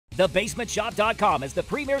TheBasementShop.com is the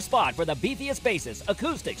premier spot for the beefiest basses,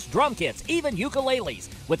 acoustics, drum kits, even ukuleles,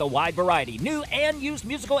 with a wide variety new and used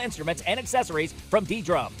musical instruments and accessories from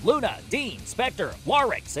D-Drum, Luna, Dean, Spectre,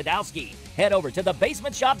 Warwick, Sadowski. Head over to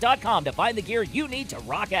TheBasementShop.com to find the gear you need to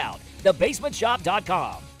rock out.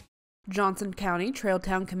 TheBasementShop.com. Johnson County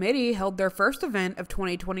Trailtown Committee held their first event of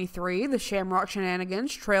 2023, the Shamrock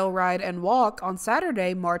Shenanigans Trail Ride and Walk, on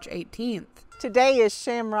Saturday, March 18th. Today is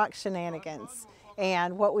Shamrock Shenanigans,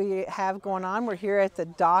 and what we have going on, we're here at the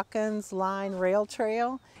Dawkins Line Rail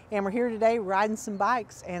Trail, and we're here today riding some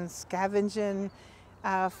bikes and scavenging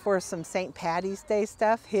for some St. Patty's Day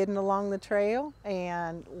stuff hidden along the trail,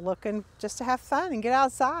 and looking just to have fun and get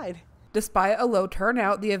outside. Despite a low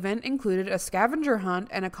turnout, the event included a scavenger hunt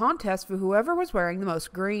and a contest for whoever was wearing the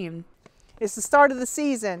most green. It's the start of the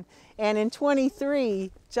season, and in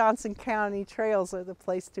 23, Johnson County trails are the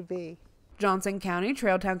place to be. Johnson County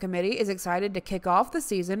Trailtown Committee is excited to kick off the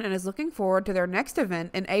season and is looking forward to their next event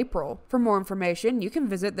in April. For more information, you can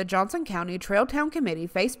visit the Johnson County Trailtown Committee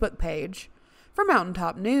Facebook page. For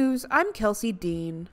Mountaintop News, I'm Kelsey Dean.